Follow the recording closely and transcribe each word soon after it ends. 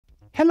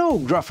Hello,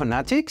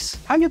 Grafanatics!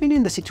 Have you been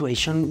in the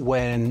situation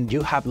when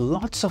you have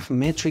lots of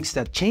metrics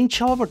that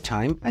change over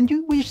time and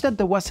you wish that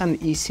there was an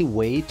easy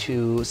way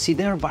to see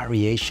their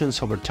variations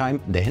over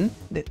time? Then,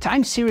 the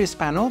time series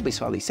panel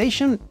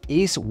visualization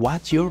is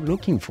what you're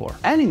looking for.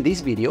 And in this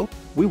video,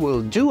 we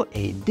will do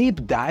a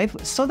deep dive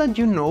so that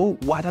you know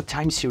what a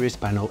time series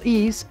panel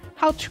is,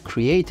 how to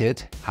create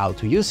it, how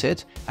to use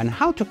it, and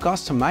how to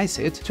customize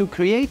it to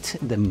create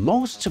the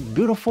most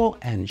beautiful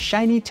and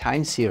shiny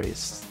time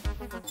series.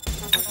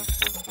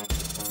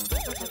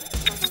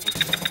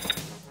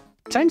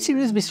 Time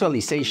series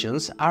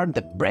visualizations are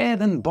the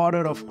bread and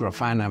butter of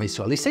Grafana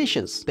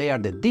visualizations. They are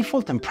the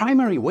default and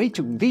primary way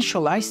to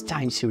visualize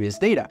time series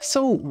data.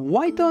 So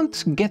why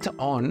don't get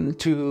on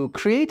to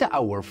create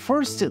our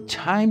first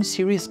time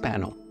series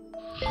panel?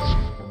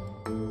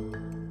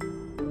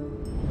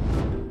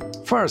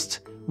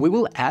 First, we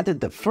will add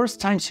the first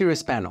time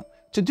series panel.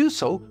 To do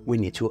so, we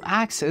need to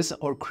access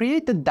or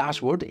create the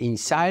dashboard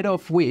inside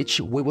of which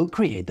we will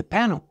create the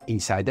panel.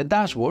 Inside the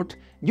dashboard,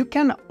 you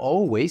can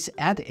always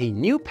add a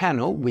new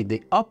panel with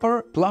the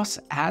upper plus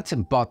add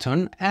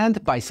button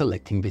and by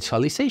selecting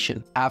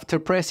visualization. After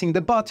pressing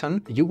the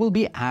button, you will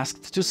be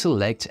asked to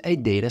select a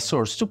data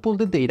source to pull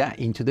the data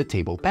into the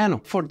table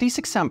panel. For this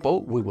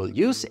example, we will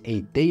use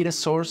a data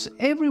source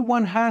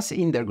everyone has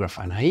in their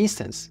Grafana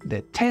instance,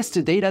 the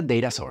test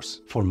data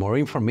source. For more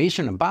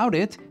information about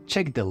it,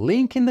 check the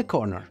link in the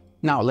corner.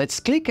 Now let's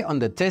click on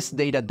the test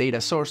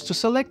data source to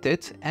select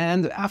it,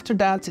 and after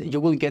that you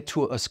will get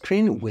to a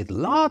screen with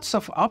lots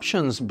of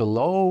options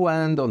below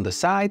and on the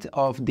side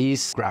of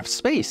this graph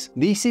space.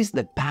 This is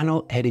the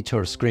panel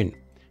editor screen.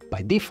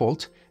 By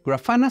default,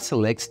 Grafana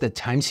selects the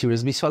time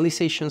series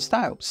visualization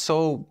style,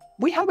 so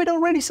we have it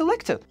already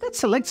selected. Let's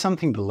select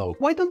something below.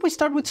 Why don't we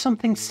start with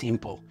something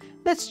simple?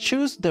 Let's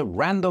choose the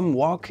random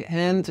walk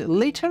and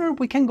later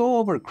we can go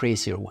over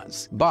crazier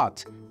ones.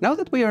 But now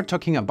that we are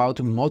talking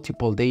about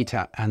multiple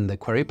data and the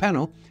query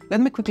panel, let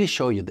me quickly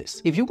show you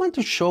this. If you want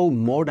to show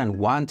more than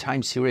one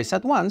time series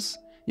at once,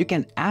 you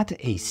can add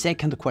a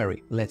second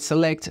query. Let's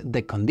select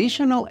the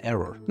conditional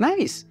error.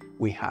 Nice!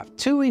 We have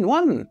two in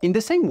one. In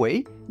the same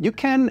way, you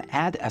can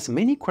add as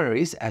many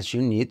queries as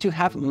you need to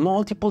have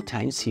multiple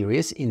time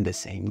series in the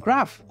same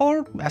graph.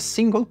 Or a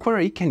single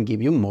query can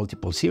give you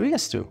multiple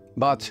series too.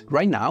 But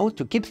right now,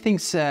 to keep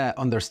things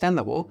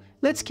understandable,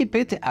 let's keep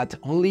it at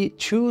only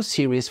 2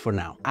 series for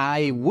now.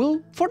 I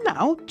will, for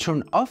now,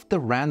 turn off the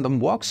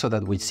random walk so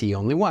that we see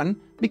only one,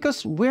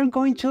 because we're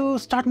going to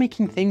start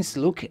making things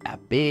look a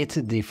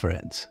bit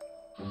different.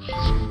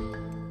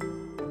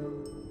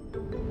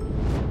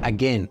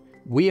 Again,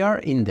 we are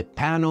in the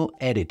panel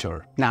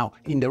editor. Now,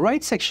 in the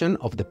right section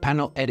of the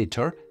panel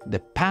editor, the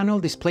panel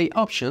display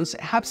options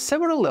have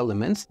several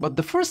elements, but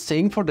the first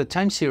thing for the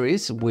time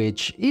series,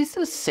 which is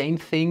the same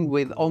thing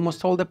with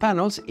almost all the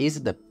panels,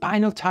 is the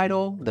panel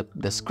title, the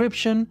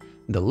description,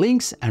 the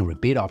links and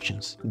repeat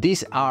options.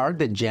 These are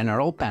the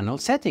general panel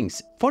settings.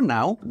 For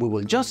now, we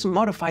will just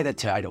modify the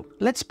title.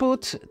 Let's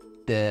put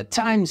the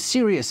time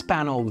series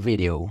panel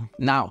video.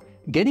 Now,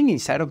 getting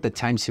inside of the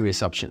time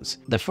series options,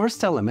 the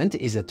first element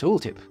is a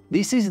tooltip.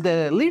 This is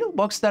the little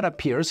box that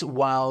appears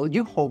while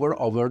you hover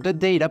over the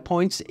data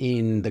points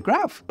in the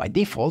graph. By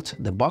default,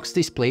 the box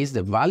displays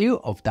the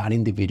value of that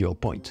individual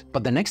point.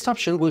 But the next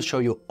option will show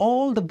you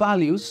all the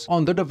values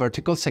under the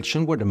vertical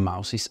section where the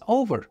mouse is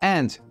over.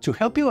 And to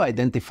help you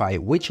identify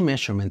which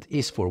measurement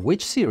is for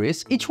which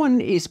series, each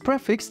one is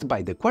prefixed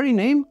by the query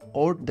name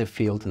or the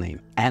field name.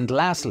 And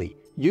lastly,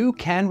 you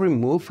can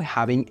remove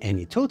having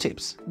any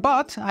tooltips,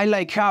 but I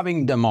like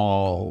having them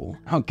all.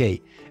 Okay,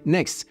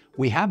 next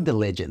we have the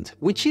legend,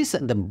 which is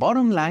the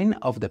bottom line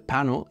of the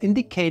panel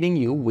indicating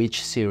you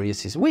which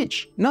series is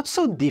which. Not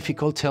so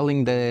difficult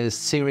telling the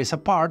series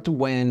apart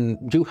when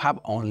you have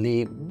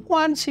only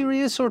one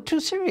series or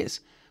 2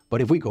 series.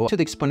 But if we go to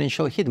the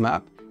exponential heat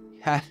map,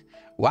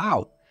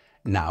 wow!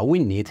 Now we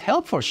need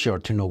help for sure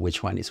to know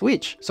which one is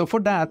which. So for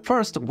that,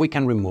 first we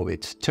can remove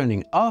it,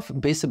 turning off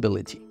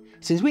visibility.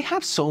 Since we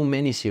have so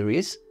many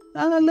series,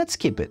 let's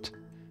keep it.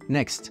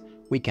 Next,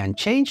 we can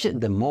change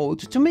the mode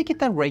to make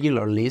it a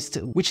regular list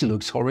which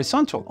looks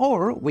horizontal,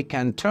 or we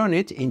can turn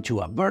it into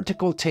a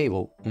vertical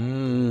table.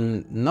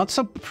 Not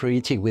so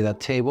pretty with a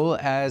table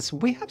as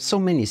we have so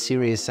many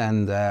series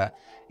and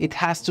it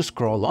has to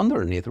scroll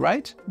underneath,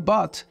 right?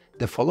 But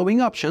the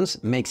following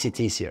options makes it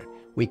easier.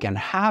 We can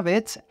have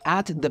it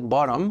at the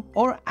bottom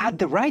or at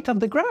the right of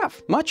the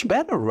graph. Much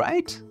better,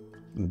 right?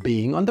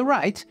 Being on the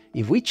right,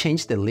 if we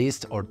change the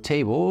list or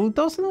table,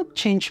 does not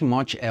change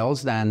much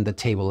else than the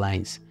table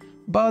lines.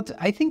 But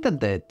I think that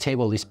the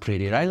table is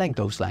prettier, I like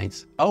those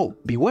lines. Oh,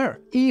 beware!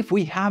 If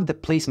we have the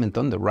placement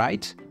on the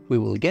right, we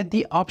will get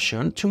the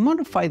option to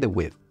modify the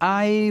width.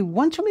 I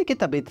want to make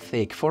it a bit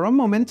thick for a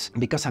moment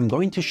because I'm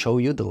going to show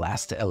you the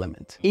last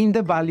element. In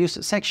the values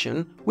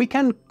section, we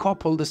can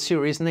couple the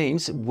series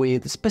names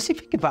with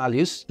specific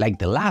values like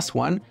the last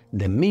one,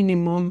 the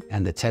minimum,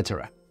 and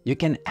etc. You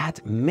can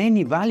add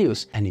many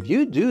values, and if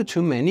you do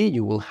too many,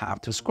 you will have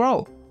to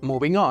scroll.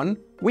 Moving on,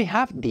 we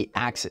have the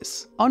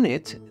axis. On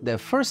it, the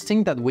first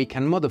thing that we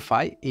can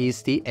modify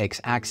is the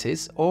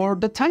x-axis or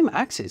the time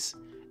axis.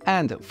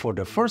 And for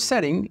the first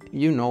setting,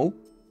 you know,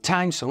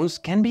 time zones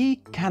can be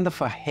kind of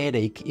a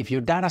headache if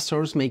your data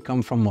source may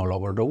come from all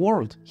over the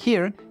world.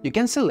 Here, you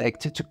can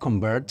select to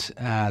convert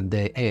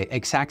the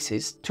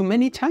x-axis to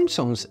many time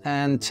zones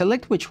and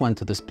select which one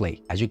to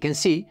display. As you can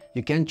see,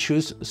 you can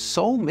choose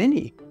so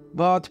many.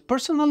 But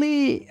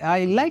personally,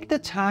 I like the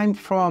time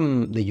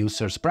from the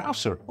user's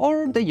browser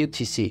or the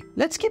UTC.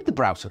 Let's keep the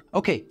browser.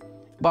 Okay,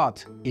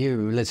 but if,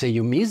 let's say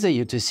you miss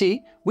the UTC,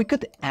 we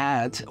could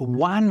add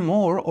one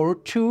more or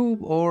two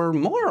or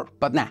more,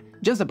 but nah,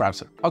 just the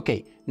browser.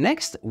 Okay,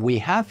 next we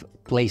have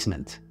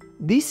placement.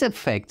 This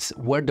affects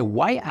where the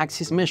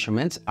y-axis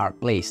measurements are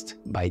placed.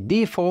 By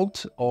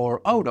default or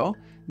auto,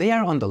 they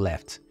are on the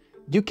left.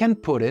 You can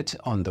put it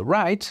on the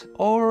right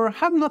or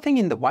have nothing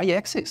in the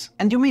y-axis.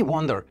 And you may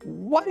wonder,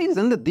 what is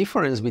then the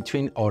difference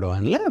between auto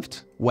and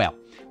left? Well,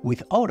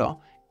 with auto,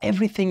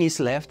 everything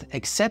is left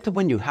except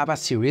when you have a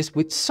series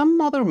with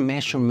some other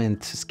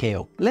measurement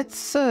scale.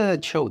 Let's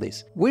show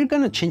this. We're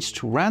gonna change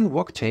to rand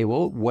walk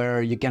table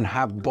where you can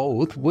have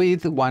both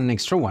with one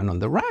extra one on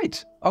the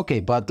right.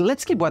 Okay, but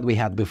let's keep what we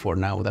had before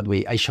now that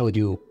I showed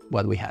you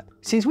what we had.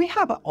 Since we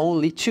have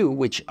only two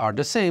which are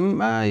the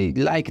same, I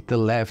like the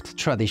left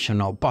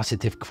traditional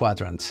positive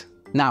quadrant.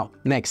 Now,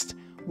 next,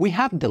 we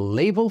have the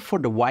label for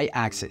the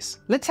y-axis.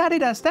 Let's add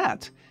it as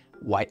that,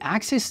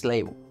 y-axis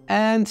label,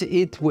 and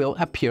it will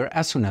appear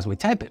as soon as we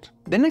type it.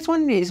 The next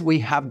one is we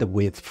have the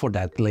width for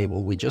that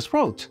label we just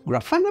wrote.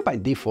 Grafana by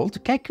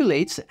default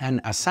calculates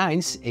and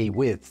assigns a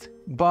width,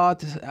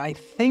 but I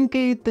think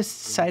it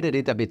decided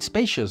it a bit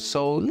spacious,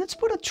 so let's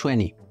put a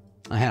 20.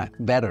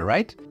 Better,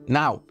 right?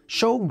 Now,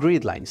 show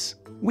grid lines.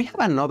 We have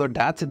another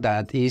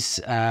that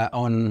is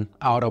on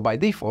auto by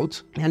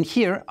default, and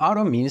here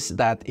auto means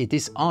that it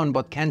is on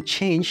but can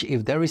change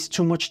if there is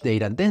too much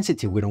data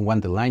density. We don't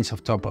want the lines on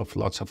top of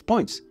lots of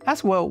points.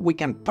 As well, we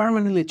can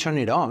permanently turn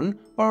it on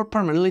or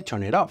permanently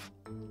turn it off.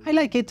 I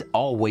like it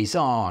always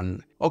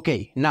on.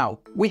 Okay, now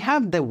we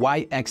have the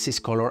y-axis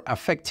color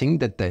affecting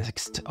the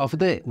text of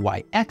the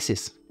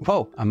y-axis.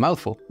 Whoa, a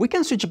mouthful. We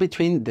can switch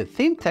between the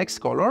theme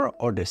text color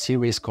or the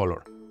series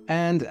color.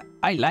 And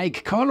I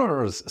like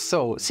colors,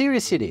 so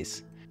series it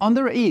is.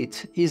 Under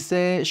it is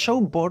the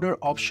show border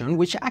option,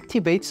 which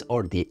activates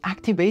or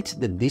deactivates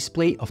the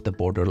display of the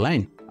border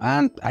line.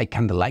 And I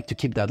kinda like to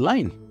keep that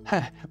line.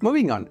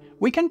 Moving on,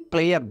 we can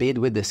play a bit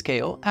with the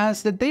scale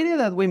as the data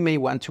that we may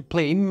want to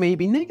play may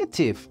be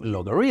negative,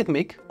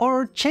 logarithmic,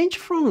 or change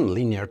from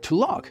linear to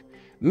log,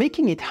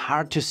 making it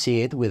hard to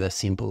see it with a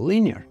simple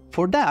linear.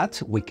 For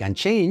that, we can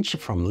change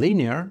from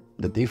linear,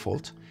 the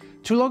default,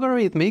 to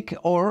logarithmic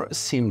or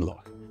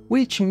simlog,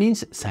 which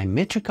means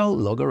symmetrical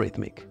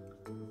logarithmic.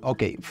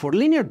 Okay, for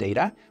linear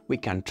data, we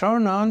can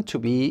turn on to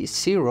be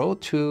 0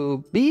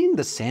 to be in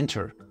the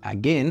center.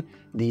 Again,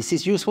 this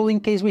is useful in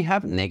case we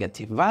have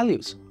negative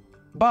values.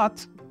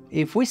 But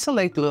if we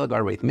select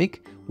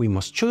logarithmic, we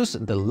must choose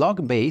the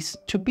log base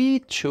to be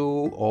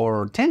 2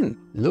 or 10.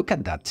 Look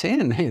at that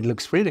 10, it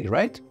looks pretty,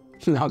 right?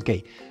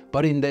 Okay,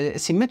 but in the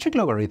symmetric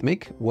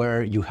logarithmic,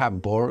 where you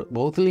have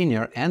both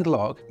linear and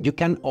log, you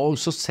can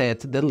also set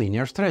the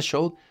linear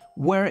threshold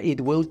where it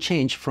will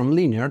change from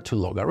linear to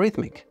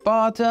logarithmic.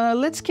 But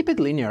let's keep it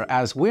linear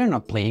as we're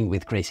not playing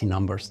with crazy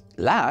numbers.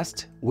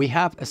 Last, we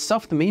have a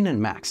soft min and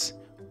max.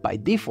 By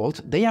default,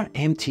 they are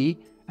empty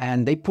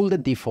and they pull the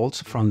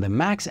defaults from the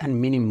max and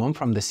minimum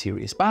from the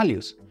series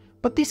values.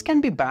 But this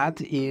can be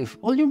bad if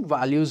all your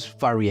values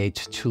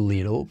variate too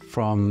little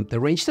from the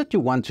range that you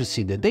want to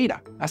see the data.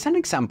 As an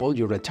example,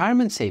 your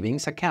retirement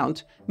savings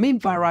account may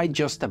vary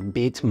just a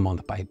bit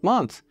month by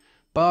month,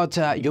 but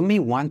you may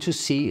want to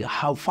see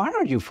how far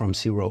are you from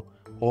 0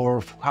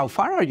 or how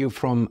far are you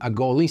from a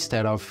goal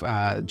instead of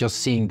just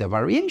seeing the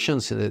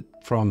variations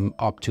from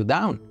up to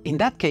down. In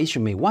that case,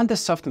 you may want the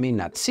soft min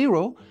at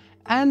 0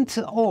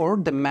 and or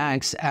the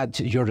max at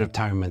your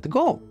retirement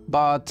goal.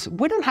 But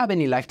we don't have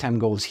any lifetime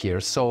goals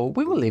here, so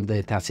we will leave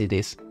it as it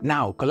is.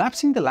 Now,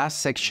 collapsing the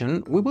last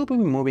section, we will be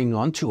moving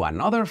on to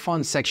another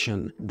fun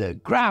section, the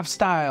graph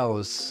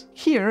styles.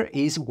 Here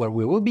is where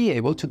we will be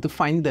able to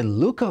define the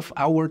look of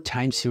our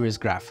time series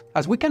graph,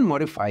 as we can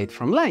modify it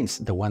from lines,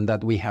 the one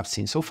that we have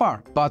seen so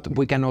far. But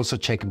we can also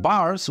check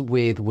bars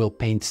we'll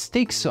paint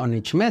sticks on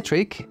each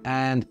metric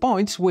and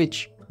points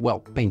which, well,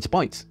 paints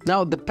points.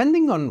 Now,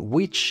 depending on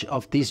which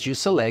of these you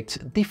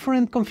select,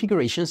 different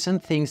configurations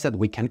and things that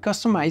we can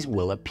customize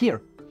will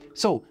appear.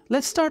 So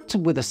let's start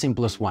with the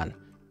simplest one,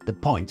 the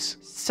points.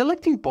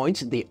 Selecting points,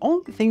 the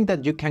only thing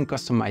that you can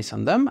customize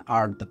on them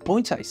are the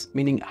point size,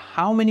 meaning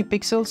how many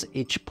pixels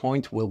each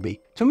point will be.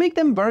 To make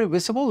them very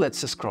visible, let's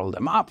scroll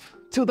them up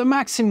to the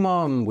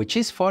maximum, which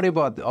is 40,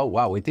 but oh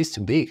wow, it is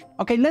too big.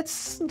 Okay,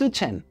 let's do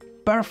 10.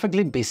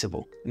 Perfectly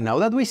visible. Now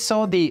that we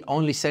saw the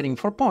only setting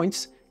for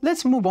points,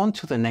 let's move on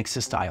to the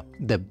next style,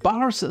 the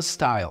bars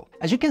style.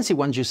 As you can see,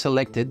 once you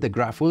select it, the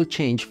graph will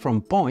change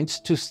from points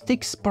to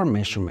sticks per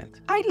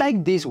measurement. I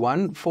like this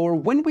one for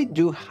when we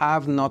do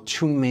have not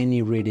too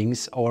many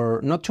readings or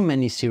not too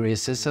many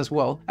series as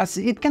well, as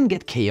it can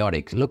get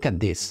chaotic. Look at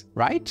this,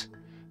 right?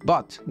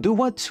 But do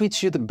what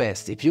suits you the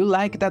best. If you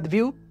like that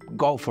view,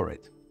 go for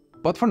it.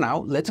 But for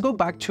now, let's go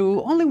back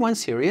to only one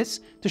series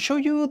to show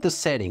you the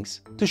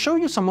settings. To show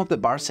you some of the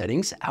bar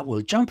settings, I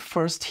will jump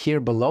first here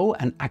below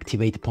and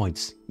activate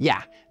points.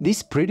 Yeah,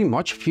 this pretty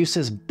much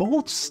fuses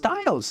both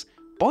styles.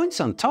 Points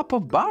on top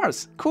of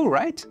bars. Cool,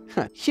 right?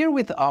 Here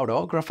with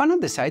Auto,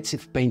 Grafana decides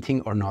if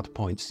painting or not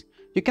points.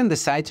 You can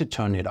decide to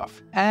turn it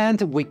off,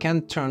 and we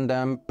can turn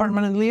them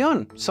permanently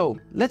on. So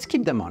let's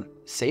keep them on.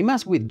 Same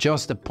as with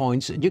just the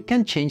points, you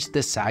can change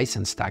the size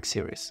and stack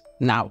series.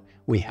 Now,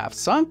 we have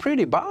some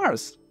pretty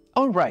bars.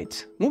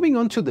 Alright, moving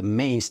on to the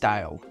main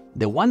style,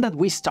 the one that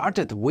we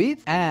started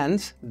with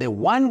and the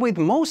one with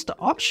most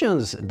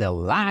options, the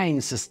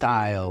lines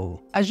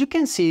style. As you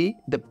can see,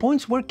 the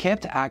points were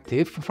kept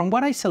active from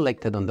what I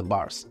selected on the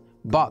bars,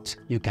 but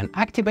you can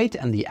activate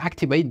and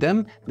deactivate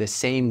them the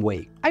same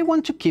way. I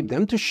want to keep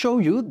them to show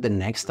you the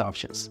next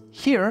options.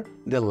 Here,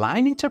 the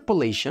line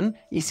interpolation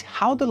is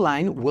how the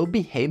line will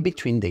behave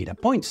between data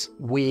points.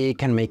 We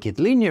can make it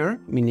linear,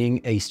 meaning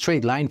a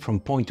straight line from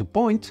point to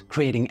point,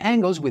 creating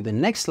angles with the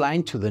next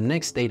line to the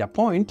next data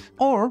point,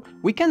 or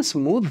we can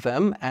smooth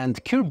them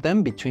and curve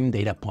them between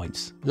data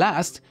points.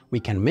 Last, we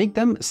can make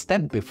them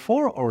step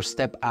before or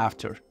step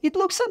after. It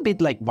looks a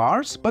bit like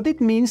bars, but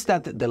it means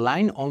that the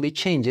line only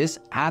changes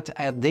at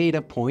a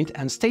data point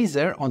and stays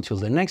there until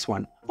the next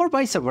one, or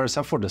vice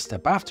versa for the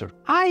step after.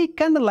 I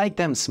kinda like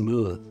them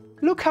smooth.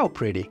 Look how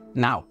pretty.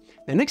 Now,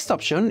 the next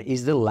option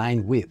is the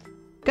line width.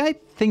 I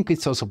think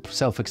it's also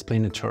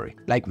self-explanatory.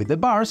 Like with the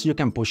bars, you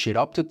can push it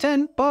up to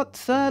 10,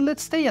 but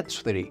let's stay at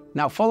 3.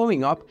 Now,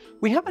 following up,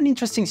 we have an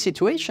interesting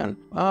situation.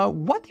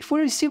 What if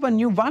we receive a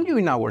new value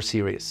in our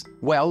series?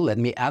 Well, let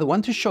me add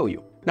one to show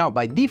you. Now,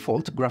 by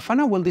default,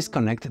 Grafana will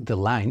disconnect the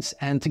lines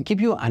and give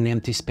you an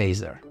empty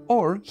space there.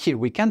 Or here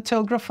we can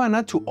tell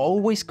Grafana to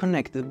always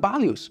connect the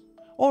values,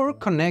 or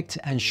connect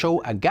and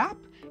show a gap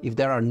if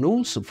there are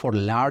nulls for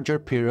larger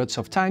periods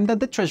of time than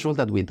the threshold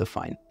that we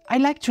define. I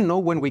like to know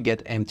when we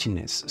get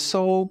emptiness,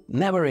 so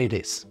never it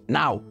is.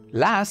 Now,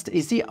 last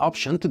is the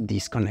option to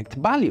disconnect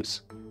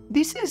values.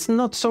 This is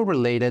not so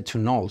related to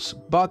nulls,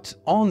 but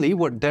only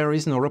where there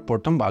is no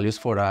report on values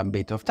for a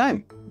bit of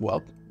time.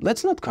 Well,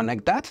 let's not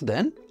connect that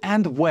then.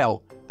 And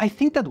well, I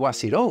think that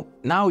was it all.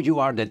 Now you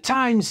are the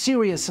time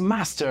series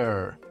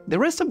master! The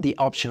rest of the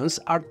options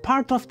are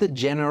part of the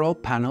general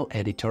panel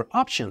editor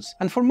options,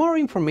 and for more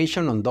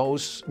information on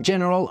those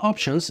general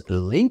options,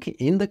 link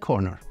in the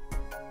corner.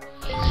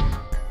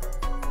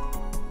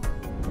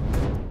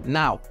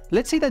 Now,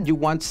 let's say that you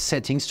want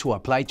settings to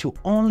apply to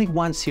only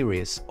one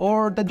series,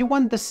 or that you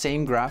want the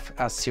same graph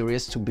as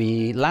series to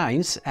be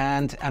lines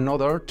and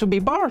another to be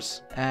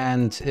bars,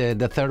 and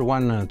the third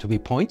one to be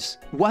points.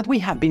 What we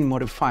have been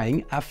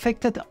modifying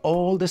affected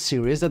all the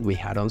series that we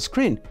had on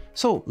screen,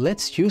 so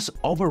let's use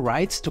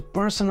overrides to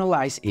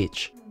personalize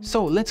each.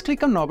 So let's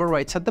click on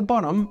overrides at the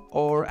bottom,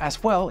 or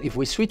as well if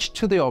we switch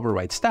to the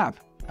overrides tab.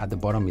 At the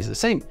bottom is the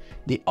same.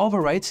 The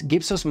overrides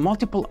gives us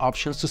multiple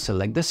options to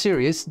select the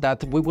series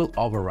that we will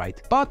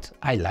override, but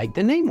I like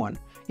the name one.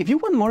 If you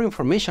want more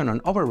information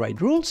on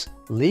override rules,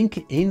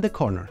 link in the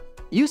corner.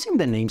 Using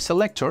the name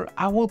selector,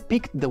 I will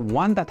pick the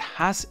one that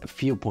has a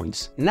few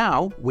points.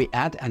 Now we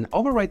add an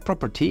override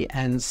property,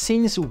 and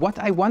since what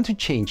I want to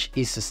change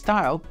is a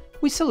style,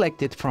 we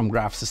select it from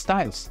Graphs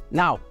Styles.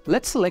 Now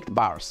let's select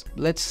bars.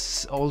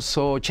 Let's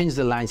also change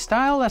the line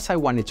style as I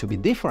want it to be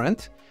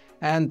different.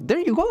 And there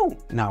you go!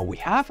 Now we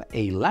have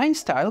a line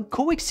style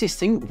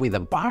coexisting with a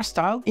bar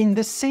style in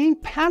the same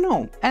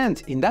panel.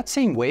 And in that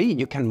same way,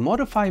 you can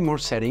modify more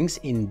settings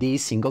in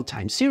this single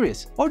time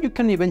series. Or you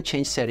can even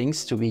change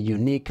settings to be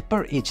unique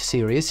per each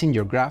series in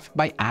your graph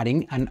by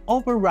adding an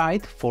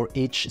override for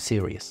each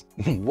series.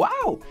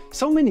 Wow!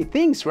 So many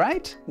things,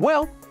 right?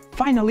 Well,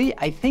 finally,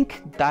 I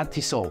think that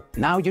is all.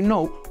 Now you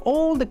know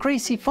all the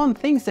crazy fun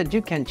things that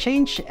you can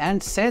change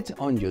and set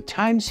on your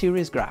time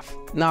series graph.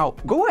 Now,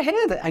 go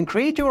ahead and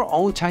create your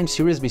own time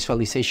series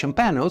visualization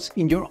panels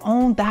in your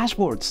own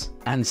dashboards.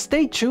 And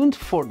stay tuned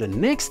for the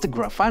next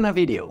Grafana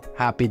video.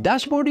 Happy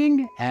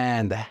dashboarding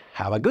and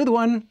have a good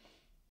one!